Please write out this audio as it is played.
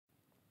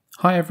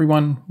Hi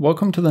everyone,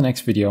 welcome to the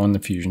next video on the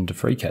Fusion to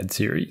FreeCAD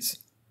series.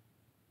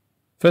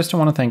 First I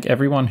want to thank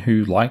everyone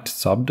who liked,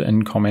 subbed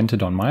and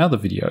commented on my other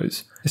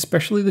videos,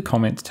 especially the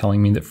comments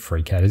telling me that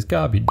FreeCAD is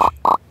garbage.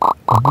 I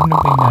wouldn't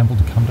have been able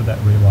to come to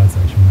that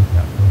realization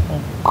without your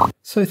help.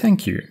 So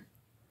thank you.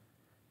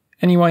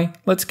 Anyway,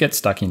 let's get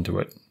stuck into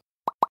it.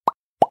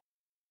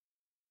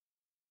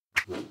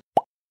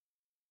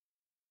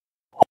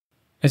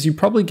 As you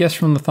probably guessed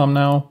from the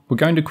thumbnail, we're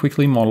going to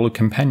quickly model a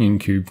companion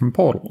cube from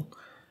Portal.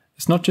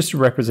 It's not just a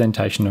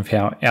representation of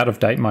how out of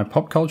date my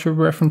pop culture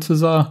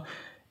references are,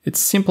 it's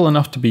simple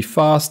enough to be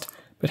fast,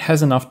 but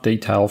has enough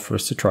detail for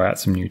us to try out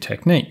some new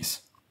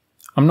techniques.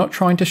 I'm not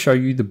trying to show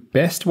you the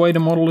best way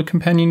to model a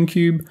companion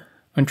cube,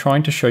 I'm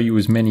trying to show you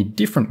as many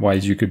different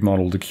ways you could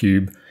model the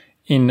cube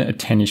in a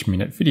 10-ish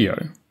minute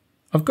video.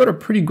 I've got a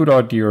pretty good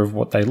idea of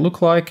what they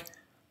look like,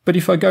 but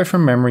if I go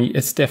from memory,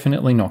 it's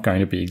definitely not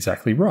going to be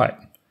exactly right.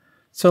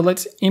 So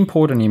let's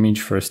import an image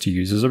for us to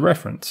use as a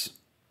reference.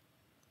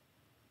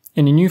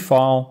 In a new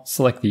file,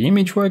 select the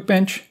image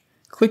workbench,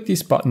 click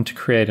this button to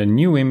create a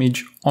new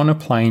image on a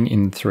plane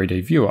in the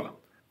 3D viewer.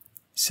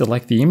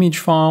 Select the image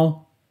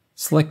file,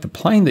 select the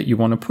plane that you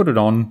want to put it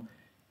on,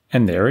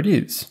 and there it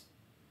is.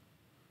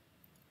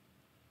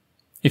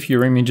 If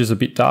your image is a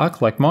bit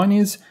dark like mine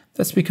is,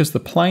 that's because the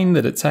plane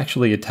that it's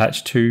actually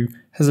attached to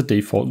has a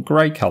default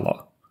grey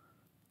colour.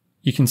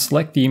 You can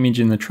select the image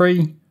in the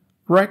tree,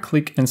 right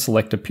click and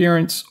select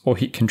Appearance or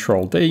hit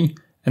Ctrl D,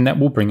 and that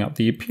will bring up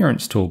the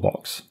Appearance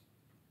toolbox.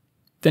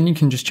 Then you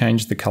can just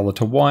change the colour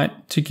to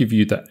white to give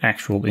you the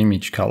actual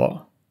image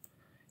colour.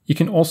 You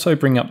can also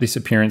bring up this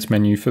appearance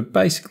menu for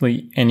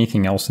basically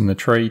anything else in the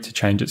tree to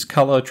change its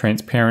colour,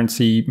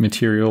 transparency,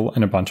 material,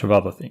 and a bunch of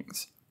other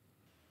things.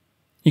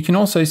 You can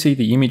also see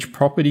the image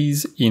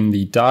properties in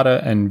the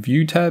Data and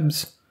View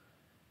tabs.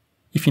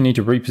 If you need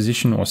to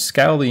reposition or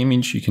scale the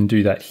image, you can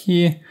do that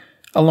here,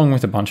 along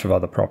with a bunch of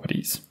other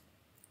properties.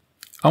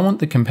 I want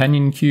the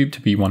companion cube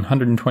to be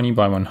 120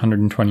 by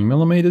 120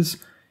 millimeters.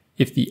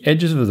 If the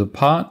edges of the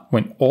part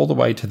went all the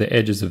way to the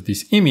edges of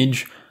this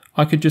image,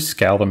 I could just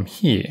scale them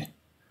here.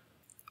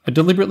 I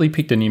deliberately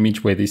picked an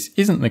image where this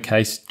isn't the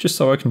case just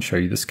so I can show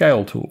you the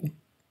scale tool.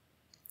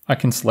 I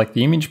can select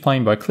the image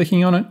plane by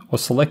clicking on it or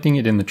selecting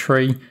it in the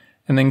tree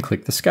and then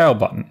click the scale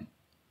button.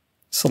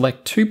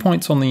 Select 2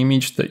 points on the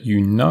image that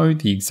you know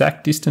the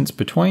exact distance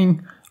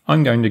between.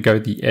 I'm going to go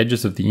the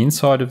edges of the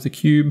inside of the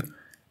cube,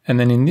 and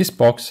then in this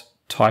box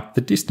type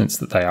the distance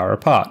that they are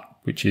apart,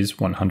 which is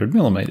 100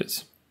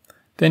 millimeters.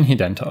 Then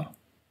hit enter.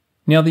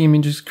 Now the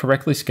image is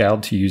correctly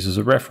scaled to use as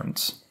a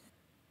reference.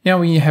 Now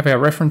we have our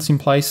reference in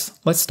place,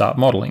 let's start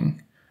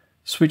modelling.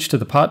 Switch to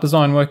the part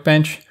design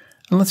workbench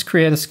and let's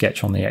create a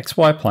sketch on the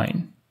XY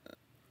plane.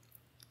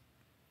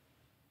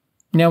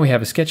 Now we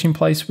have a sketch in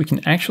place, we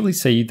can actually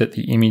see that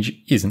the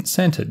image isn't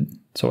centered,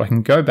 so I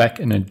can go back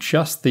and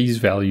adjust these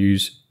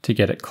values to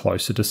get it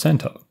closer to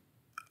center.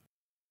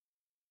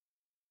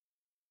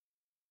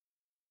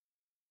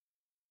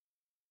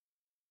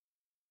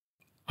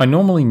 I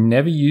normally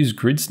never use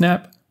grid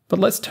snap, but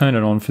let's turn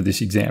it on for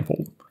this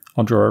example.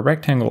 I'll draw a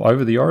rectangle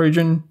over the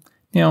origin.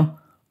 Now,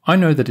 I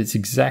know that it's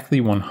exactly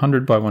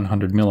 100 by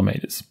 100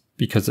 millimeters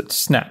because it's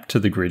snapped to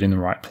the grid in the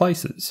right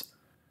places.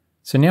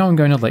 So now I'm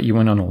going to let you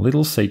in on a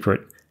little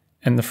secret,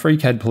 and the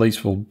FreeCAD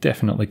police will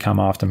definitely come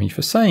after me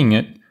for saying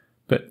it,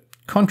 but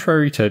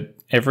contrary to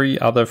every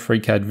other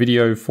FreeCAD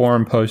video,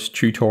 forum post,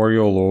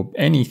 tutorial, or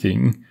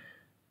anything,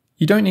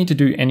 you don't need to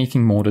do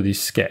anything more to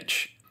this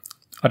sketch.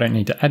 I don't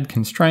need to add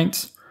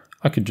constraints.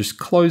 I could just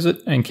close it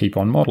and keep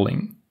on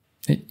modeling.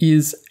 It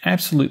is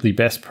absolutely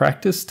best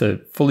practice to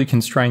fully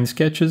constrain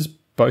sketches,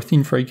 both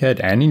in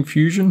FreeCAD and in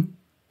Fusion,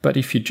 but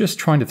if you're just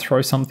trying to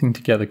throw something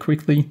together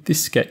quickly,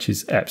 this sketch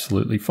is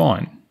absolutely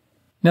fine.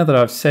 Now that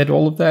I've said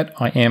all of that,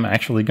 I am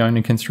actually going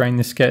to constrain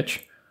this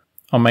sketch.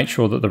 I'll make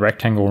sure that the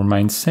rectangle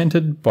remains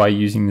centered by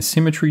using the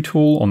Symmetry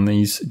tool on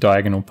these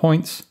diagonal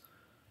points,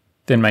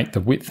 then make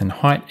the width and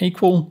height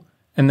equal,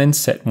 and then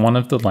set one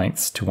of the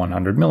lengths to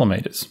 100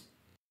 millimeters.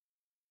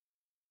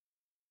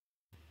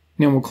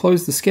 Now we'll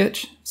close the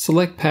sketch,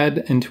 select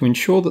pad, and to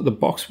ensure that the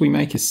box we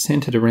make is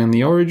centered around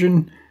the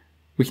origin,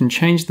 we can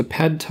change the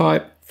pad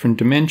type from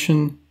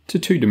dimension to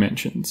 2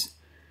 dimensions.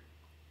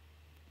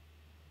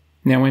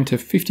 Now enter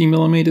 50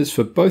 millimeters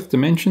for both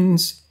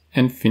dimensions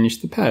and finish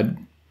the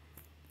pad.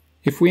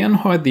 If we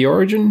unhide the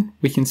origin,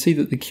 we can see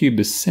that the cube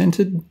is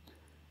centered.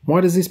 Why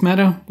does this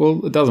matter?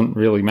 Well, it doesn't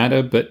really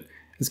matter, but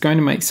it's going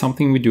to make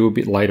something we do a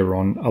bit later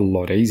on a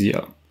lot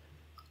easier.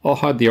 I'll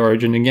hide the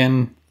origin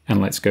again, and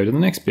let's go to the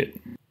next bit.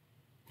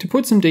 To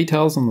put some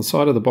details on the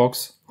side of the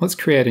box, let's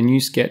create a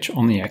new sketch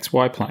on the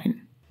XY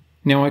plane.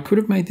 Now I could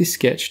have made this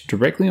sketch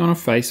directly on a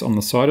face on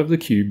the side of the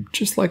cube,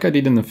 just like I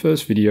did in the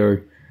first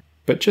video,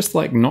 but just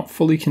like not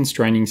fully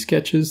constraining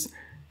sketches,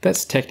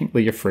 that's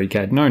technically a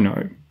FreeCAD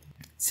no-no.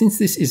 Since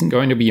this isn't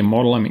going to be a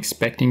model I'm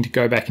expecting to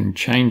go back and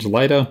change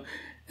later,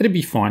 it'd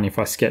be fine if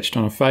I sketched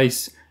on a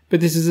face, but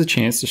this is a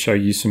chance to show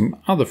you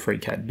some other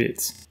FreeCAD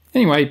bits.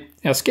 Anyway,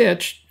 our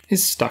sketch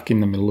is stuck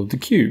in the middle of the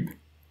cube,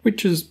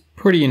 which is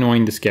pretty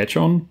annoying to sketch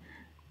on,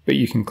 but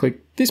you can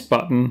click this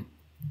button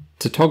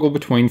to toggle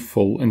between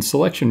full and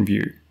selection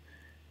view.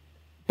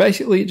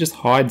 Basically, it just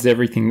hides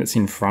everything that's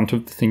in front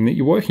of the thing that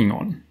you're working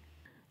on.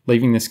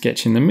 Leaving the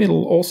sketch in the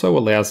middle also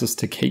allows us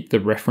to keep the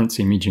reference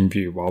image in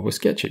view while we're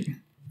sketching.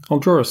 I'll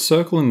draw a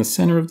circle in the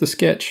center of the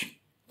sketch.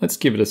 Let's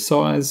give it a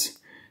size.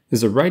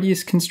 There's a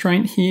radius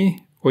constraint here,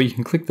 or you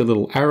can click the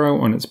little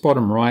arrow on its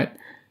bottom right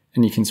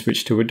and you can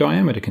switch to a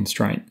diameter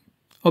constraint.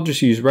 I'll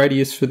just use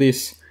radius for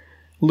this.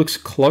 It looks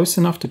close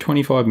enough to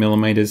 25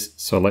 millimeters,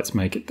 so let's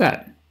make it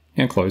that.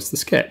 Now close the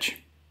sketch.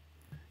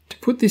 To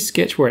put this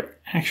sketch where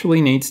it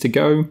actually needs to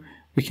go,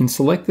 we can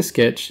select the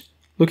sketch,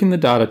 look in the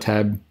Data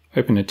tab,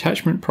 open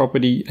Attachment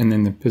property and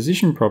then the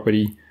Position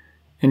property,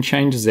 and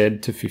change Z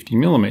to 50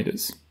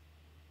 millimeters.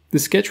 The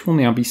sketch will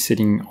now be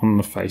sitting on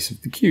the face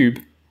of the cube,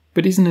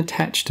 but isn't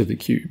attached to the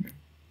cube.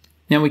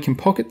 Now we can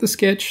pocket the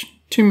sketch,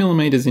 2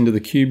 millimeters into the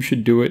cube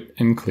should do it,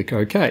 and click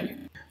OK.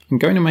 I'm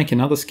going to make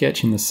another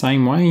sketch in the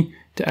same way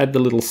to add the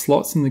little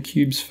slots in the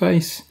cube's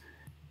face.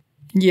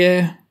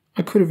 Yeah,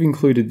 I could have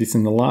included this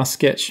in the last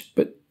sketch,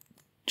 but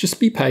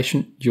just be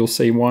patient, you'll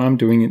see why I'm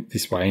doing it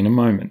this way in a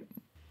moment.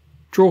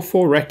 Draw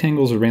 4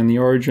 rectangles around the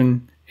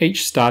origin,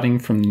 each starting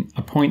from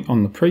a point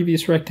on the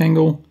previous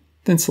rectangle,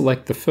 then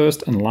select the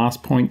first and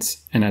last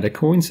points and add a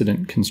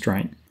coincident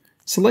constraint.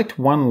 Select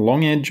one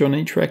long edge on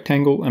each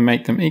rectangle and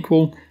make them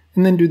equal,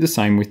 and then do the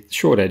same with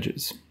short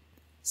edges.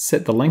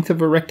 Set the length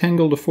of a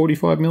rectangle to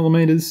 45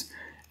 millimeters,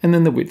 and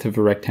then the width of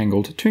a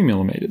rectangle to 2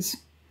 millimeters.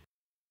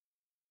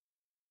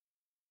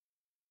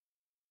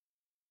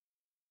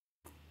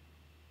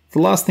 The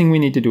last thing we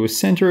need to do is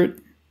center it,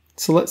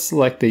 so let's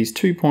select these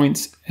 2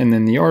 points and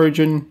then the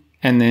origin,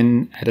 and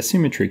then add a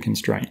symmetry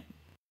constraint.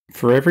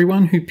 For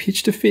everyone who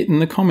pitched a fit in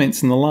the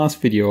comments in the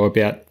last video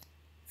about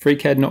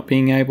FreeCAD not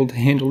being able to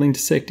handle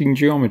intersecting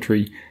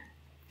geometry,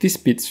 this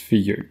bit's for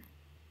you.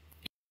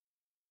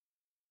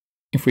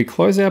 If we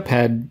close our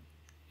pad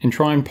and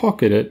try and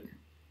pocket it,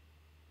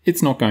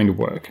 it's not going to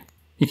work.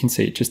 You can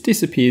see it just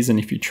disappears, and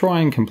if you try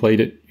and complete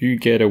it, you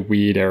get a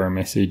weird error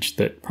message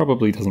that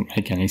probably doesn't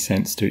make any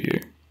sense to you.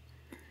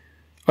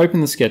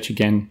 Open the sketch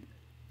again,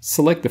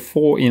 select the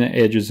 4 inner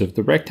edges of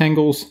the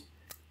rectangles,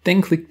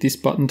 then click this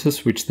button to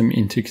switch them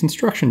into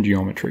construction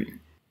geometry.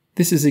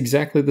 This is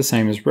exactly the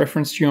same as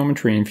reference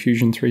geometry in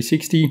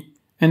Fusion360,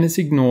 and it's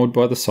ignored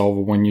by the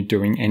solver when you're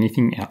doing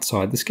anything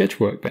outside the sketch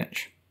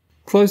workbench.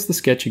 Close the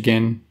sketch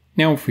again.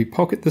 Now if we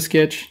pocket the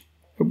sketch,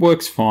 it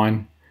works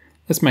fine.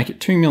 Let's make it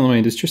 2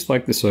 millimeters just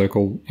like the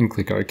circle and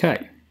click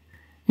OK.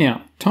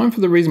 Now, time for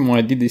the reason why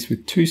I did this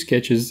with 2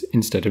 sketches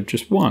instead of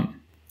just 1.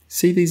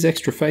 See these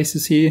extra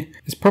faces here?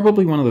 It's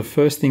probably one of the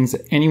first things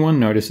that anyone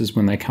notices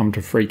when they come to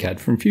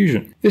FreeCAD from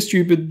Fusion. They're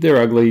stupid, they're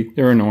ugly,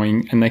 they're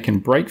annoying, and they can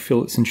break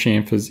fillets and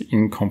chamfers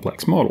in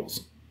complex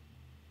models.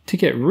 To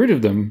get rid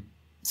of them,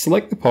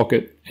 select the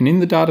pocket and in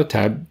the Data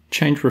tab,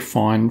 change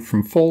Refine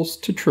from false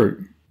to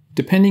true.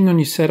 Depending on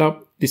your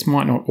setup, this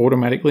might not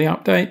automatically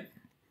update.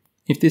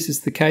 If this is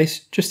the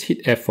case, just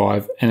hit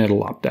F5 and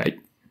it'll update.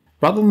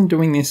 Rather than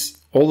doing this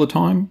all the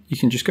time, you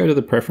can just go to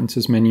the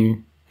Preferences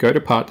menu, go to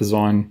Part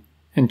Design,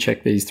 and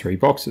check these 3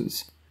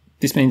 boxes.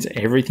 This means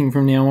everything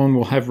from now on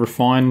will have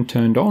Refine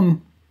turned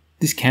on.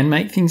 This can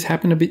make things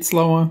happen a bit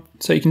slower,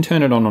 so you can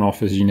turn it on and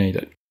off as you need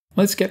it.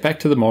 Let's get back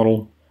to the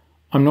model.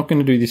 I'm not going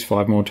to do this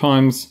 5 more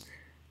times.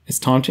 It's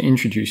time to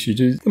introduce you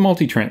to the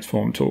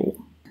Multi-Transform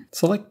tool.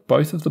 Select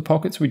both of the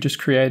pockets we just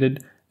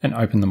created and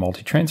open the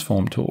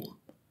Multi-Transform tool.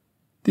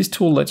 This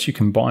tool lets you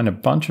combine a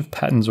bunch of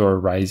patterns or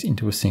arrays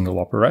into a single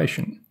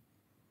operation.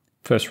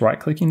 First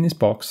right-click in this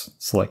box,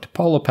 select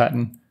Polar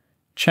Pattern,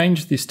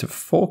 change this to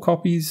 4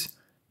 copies,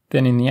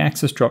 then in the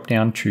Axis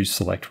drop-down choose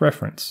Select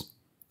Reference.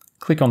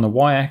 Click on the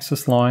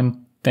Y-axis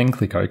line, then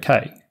click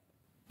OK.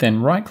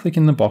 Then right-click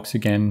in the box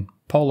again,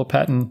 Polar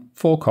Pattern,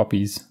 4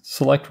 copies,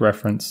 Select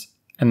Reference,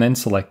 and then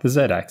select the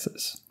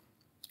Z-axis.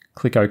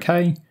 Click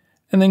OK,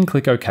 and then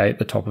click OK at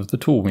the top of the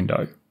tool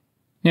window.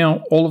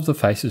 Now all of the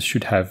faces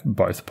should have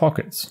both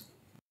pockets.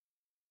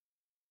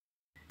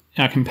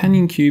 Our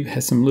companion cube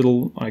has some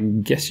little, I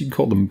guess you'd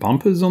call them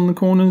bumpers on the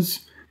corners.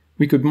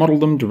 We could model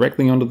them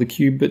directly onto the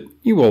cube, but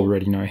you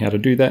already know how to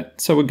do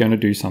that, so we're going to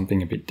do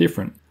something a bit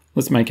different.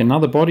 Let's make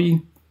another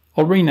body.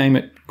 I'll rename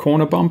it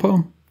Corner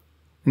Bumper,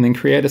 and then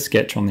create a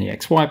sketch on the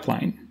XY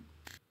plane.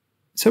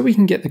 So we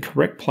can get the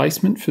correct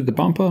placement for the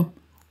bumper,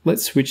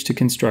 let's switch to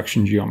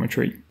construction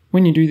geometry.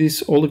 When you do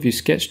this, all of your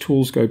sketch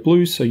tools go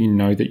blue so you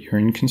know that you're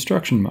in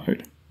construction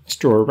mode. Let's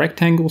draw a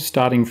rectangle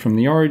starting from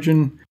the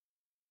origin,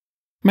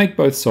 make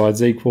both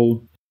sides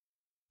equal,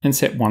 and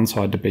set one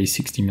side to be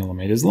 60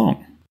 millimeters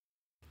long.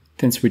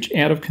 Then switch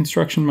out of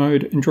construction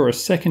mode and draw a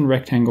second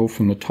rectangle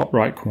from the top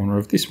right corner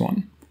of this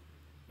one.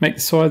 Make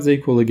the sides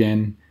equal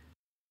again,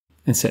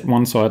 and set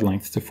one side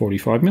length to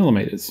 45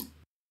 millimeters.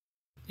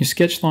 Your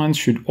sketch lines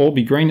should all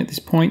be green at this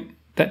point.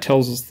 That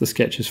tells us the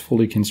sketch is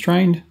fully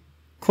constrained.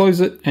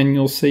 Close it and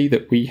you'll see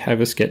that we have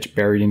a sketch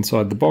buried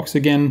inside the box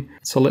again.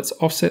 So let's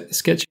offset the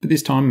sketch, but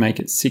this time make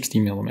it 60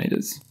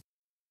 millimeters.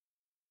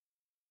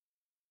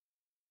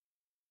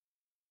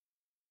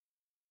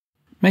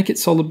 Make it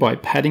solid by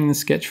padding the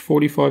sketch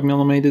 45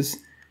 millimeters,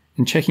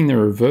 and checking the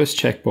reverse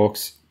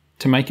checkbox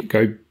to make it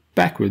go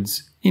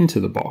backwards into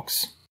the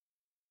box.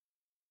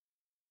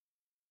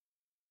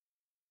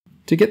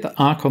 To get the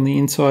arc on the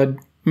inside,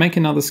 make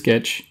another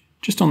sketch,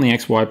 just on the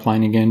XY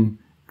plane again,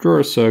 draw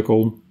a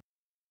circle.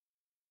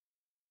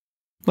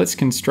 Let's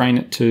constrain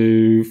it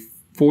to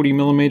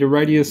 40mm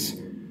radius,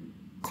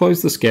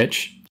 close the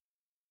sketch,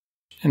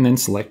 and then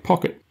select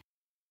Pocket.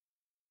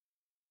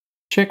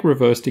 Check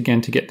reversed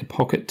again to get the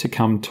pocket to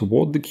come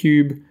toward the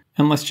cube,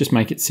 and let's just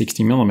make it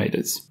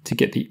 60mm. To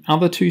get the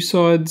other two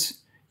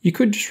sides, you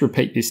could just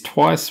repeat this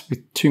twice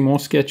with 2 more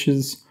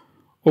sketches,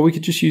 or we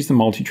could just use the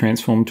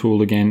multi-transform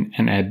tool again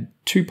and add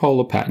 2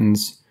 polar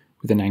patterns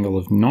with an angle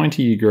of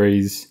 90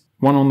 degrees,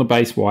 one on the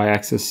base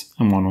y-axis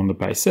and one on the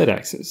base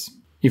z-axis.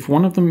 If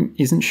one of them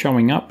isn't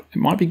showing up, it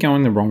might be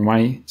going the wrong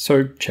way,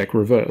 so check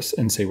reverse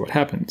and see what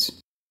happens.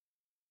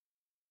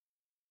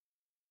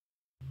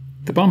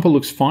 The bumper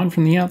looks fine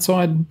from the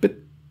outside, but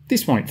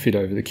this won't fit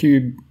over the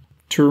cube.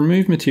 To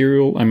remove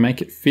material and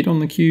make it fit on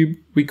the cube,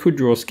 we could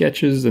draw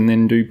sketches and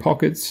then do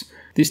pockets.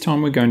 This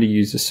time we're going to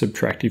use a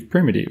subtractive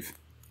primitive.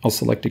 I'll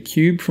select a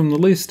cube from the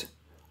list.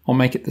 I'll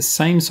make it the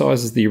same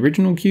size as the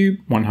original cube,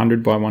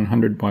 100 by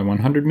 100 by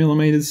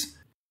 100mm.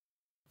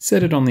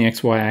 Set it on the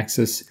XY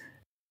axis,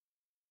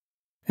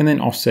 and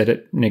then offset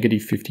it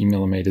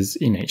 -50mm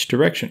in each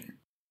direction.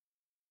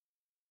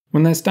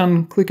 When that's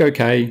done, click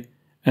OK,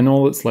 and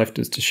all that's left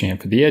is to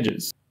chamfer the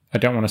edges. I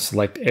don't want to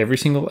select every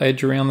single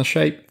edge around the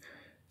shape,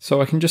 so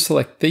I can just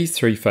select these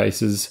 3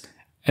 faces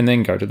and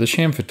then go to the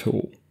chamfer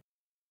tool.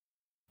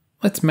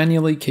 Let's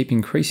manually keep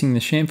increasing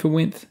the chamfer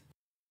width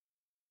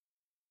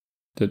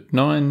to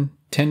 9,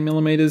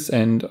 10mm,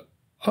 and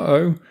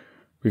uh-oh,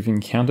 we've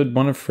encountered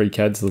one of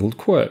FreeCAD's little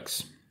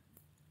quirks.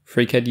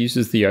 FreeCAD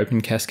uses the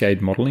Open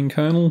Cascade modeling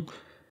kernel.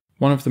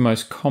 One of the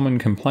most common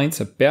complaints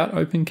about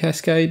Open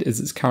Cascade is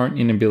its current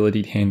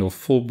inability to handle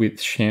full width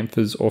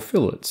chamfers or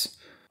fillets.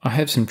 I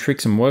have some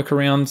tricks and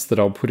workarounds that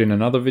I'll put in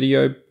another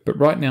video, but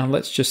right now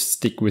let's just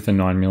stick with a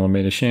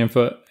 9mm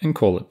chamfer and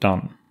call it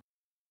done.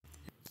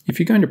 If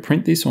you're going to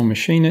print this or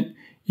machine it,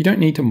 you don't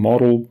need to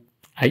model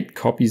 8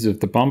 copies of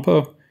the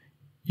bumper.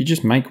 You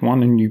just make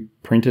one and you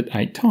print it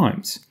 8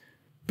 times.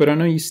 But I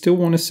know you still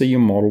want to see your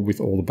model with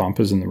all the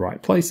bumpers in the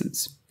right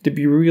places. It'd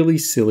be really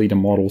silly to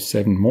model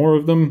 7 more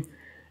of them,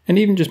 and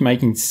even just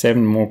making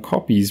 7 more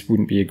copies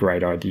wouldn't be a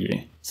great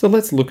idea. So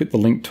let's look at the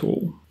link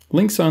tool.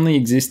 Links only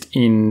exist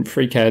in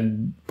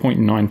FreeCAD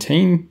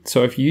 0.19,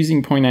 so if you're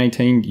using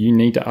 0.18, you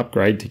need to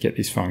upgrade to get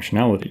this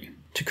functionality.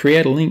 To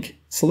create a link,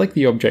 select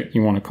the object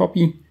you want to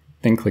copy,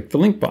 then click the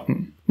link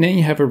button. Now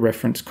you have a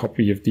reference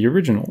copy of the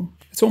original.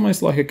 It's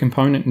almost like a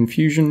component in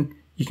Fusion.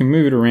 You can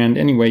move it around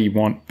any way you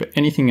want, but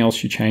anything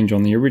else you change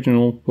on the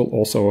original will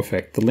also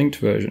affect the linked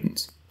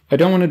versions. I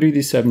don't want to do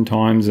this 7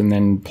 times and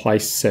then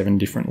place 7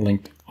 different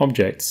linked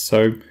objects,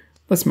 so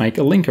let's make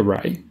a link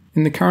array.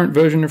 In the current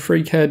version of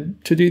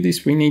FreeCAD, to do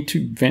this we need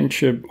to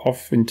venture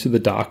off into the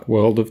dark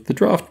world of the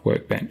draft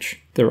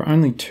workbench. There are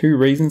only 2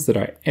 reasons that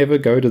I ever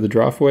go to the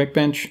draft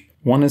workbench.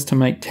 One is to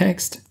make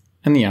text,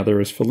 and the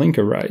other is for link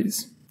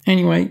arrays.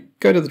 Anyway,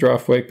 go to the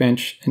draft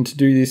workbench, and to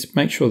do this,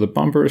 make sure the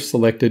bumper is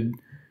selected,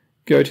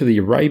 go to the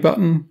array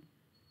button,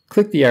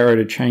 click the arrow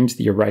to change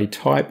the array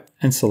type,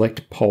 and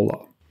select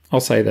polar. I'll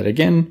say that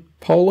again,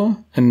 polar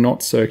and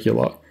not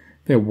circular.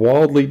 They're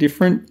wildly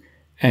different,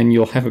 and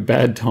you'll have a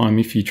bad time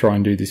if you try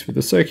and do this with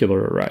a circular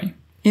array.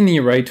 In the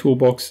array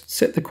toolbox,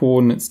 set the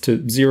coordinates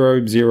to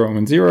 0, 0,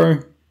 and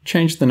 0,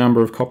 change the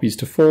number of copies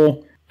to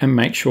 4, and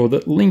make sure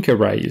that link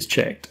array is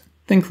checked.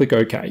 Then click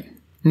OK.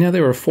 Now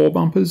there are 4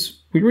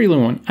 bumpers. We really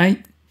want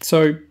 8,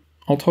 so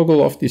I'll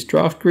toggle off this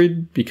draft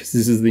grid because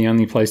this is the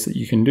only place that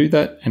you can do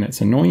that, and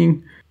it's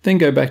annoying. Then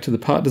go back to the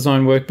part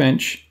design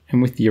workbench,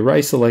 and with the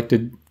array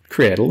selected,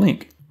 create a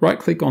link.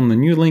 Right-click on the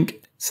new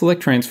link,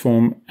 select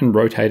transform, and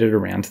rotate it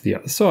around to the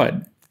other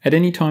side. At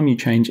any time you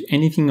change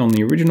anything on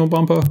the original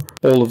bumper,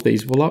 all of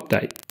these will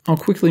update. I'll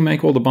quickly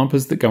make all the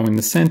bumpers that go in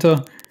the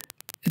center.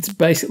 It's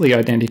basically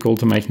identical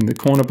to making the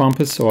corner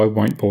bumpers, so I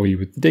won't bore you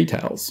with the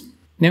details.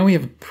 Now we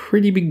have a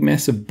pretty big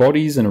mess of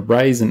bodies and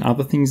arrays and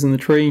other things in the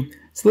tree,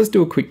 so let's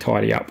do a quick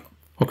tidy up.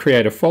 I'll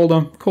create a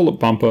folder, call it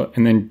bumper,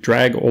 and then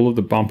drag all of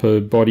the bumper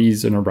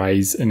bodies and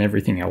arrays and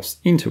everything else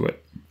into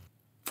it.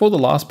 For the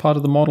last part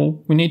of the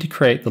model, we need to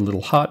create the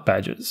little heart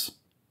badges.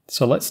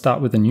 So let's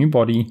start with a new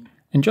body,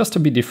 and just to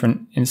be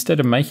different, instead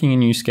of making a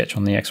new sketch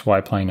on the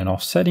XY plane and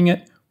offsetting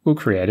it, we'll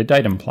create a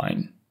datum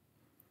plane.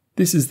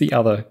 This is the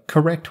other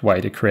correct way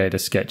to create a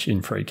sketch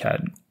in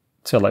FreeCAD.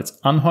 So let's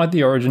unhide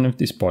the origin of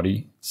this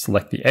body,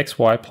 select the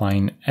XY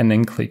plane, and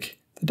then click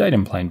the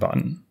datum plane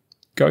button.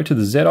 Go to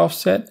the Z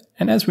offset,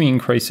 and as we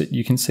increase it,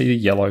 you can see the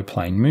yellow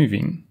plane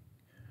moving.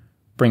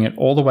 Bring it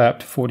all the way up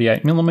to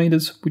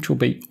 48mm, which will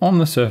be on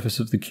the surface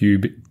of the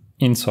cube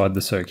inside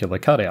the circular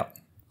cutout.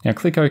 Now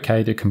click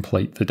OK to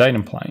complete the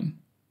datum plane.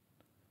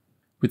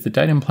 With the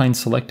datum plane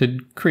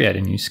selected, create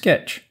a new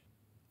sketch.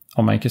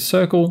 I'll make a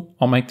circle.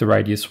 I'll make the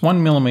radius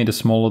 1mm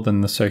smaller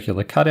than the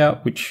circular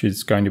cutout, which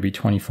is going to be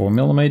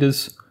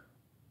 24mm.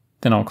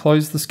 Then I'll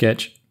close the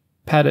sketch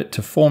pad it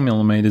to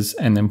 4mm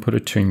and then put a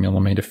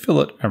 2mm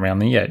fillet around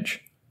the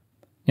edge.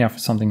 Now for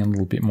something a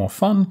little bit more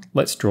fun,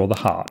 let's draw the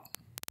heart.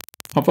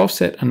 I've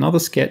offset another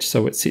sketch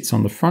so it sits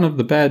on the front of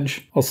the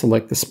badge. I'll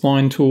select the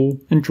spline tool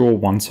and draw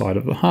one side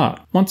of the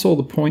heart. Once all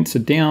the points are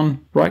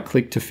down, right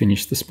click to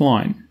finish the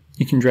spline.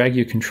 You can drag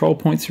your control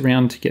points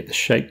around to get the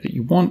shape that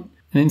you want,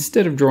 and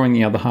instead of drawing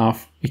the other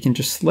half, we can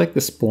just select the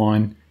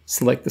spline,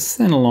 select the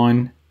center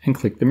line, and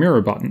click the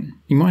mirror button.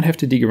 You might have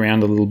to dig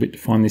around a little bit to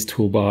find this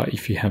toolbar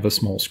if you have a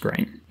small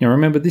screen. Now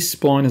remember, this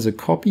spline is a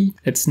copy.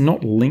 It's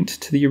not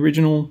linked to the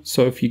original,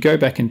 so if you go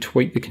back and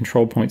tweak the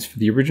control points for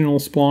the original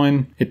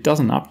spline, it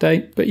doesn't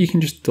update, but you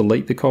can just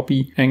delete the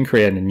copy and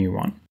create a new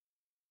one.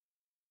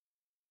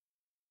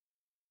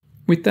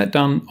 With that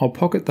done, I'll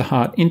pocket the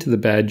heart into the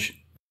badge,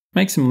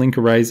 make some link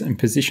arrays and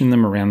position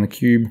them around the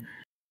cube,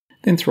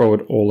 then throw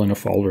it all in a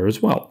folder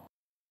as well.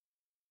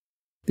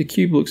 The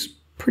cube looks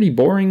pretty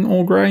boring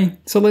all grey,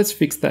 so let's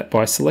fix that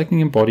by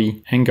selecting a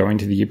body and going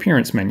to the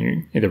appearance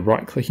menu, either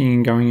right clicking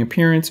and going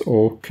appearance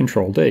or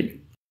Ctrl D.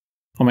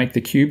 I'll make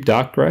the cube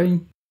dark grey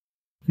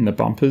and the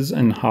bumpers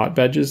and heart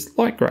badges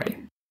light grey.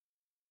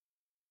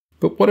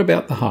 But what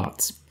about the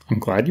hearts? I'm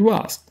glad you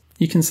asked.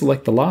 You can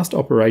select the last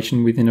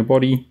operation within a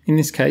body. In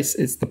this case,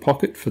 it's the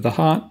pocket for the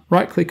heart.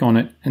 Right click on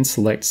it and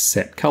select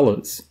Set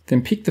Colors.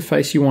 Then pick the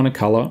face you want to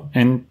color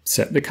and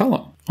set the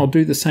color. I'll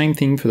do the same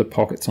thing for the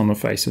pockets on the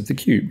face of the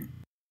cube.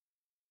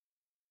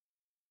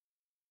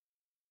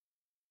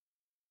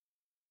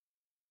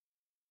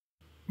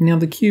 Now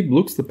the cube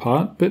looks the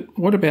part, but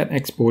what about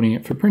exporting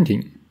it for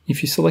printing?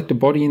 If you select a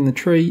body in the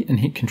tree and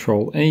hit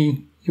Ctrl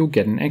E, you'll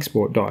get an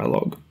export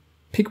dialog.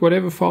 Pick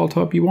whatever file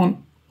type you want.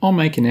 I'll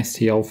make an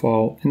STL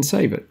file and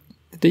save it.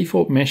 The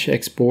default mesh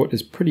export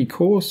is pretty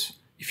coarse.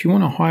 If you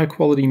want a higher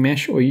quality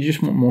mesh or you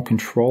just want more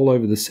control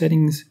over the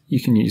settings,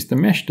 you can use the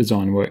Mesh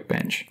Design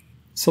workbench.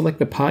 Select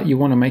the part you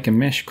want to make a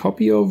mesh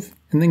copy of,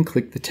 and then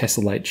click the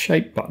Tessellate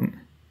Shape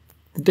button.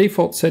 The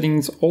default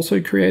settings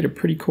also create a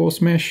pretty coarse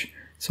mesh,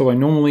 so I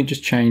normally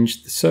just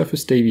change the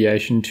surface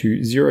deviation to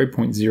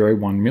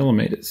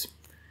 0.01mm.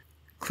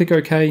 Click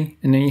OK,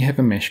 and then you have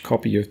a mesh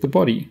copy of the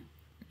body.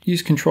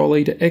 Use Ctrl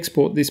E to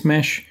export this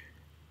mesh,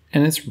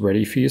 and it's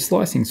ready for your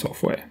slicing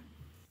software.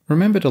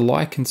 Remember to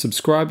like and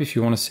subscribe if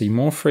you want to see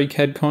more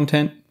FreeCAD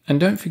content, and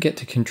don't forget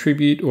to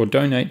contribute or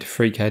donate to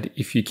FreeCAD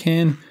if you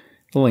can.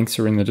 The links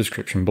are in the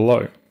description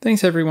below.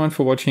 Thanks everyone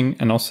for watching,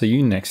 and I'll see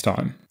you next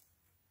time.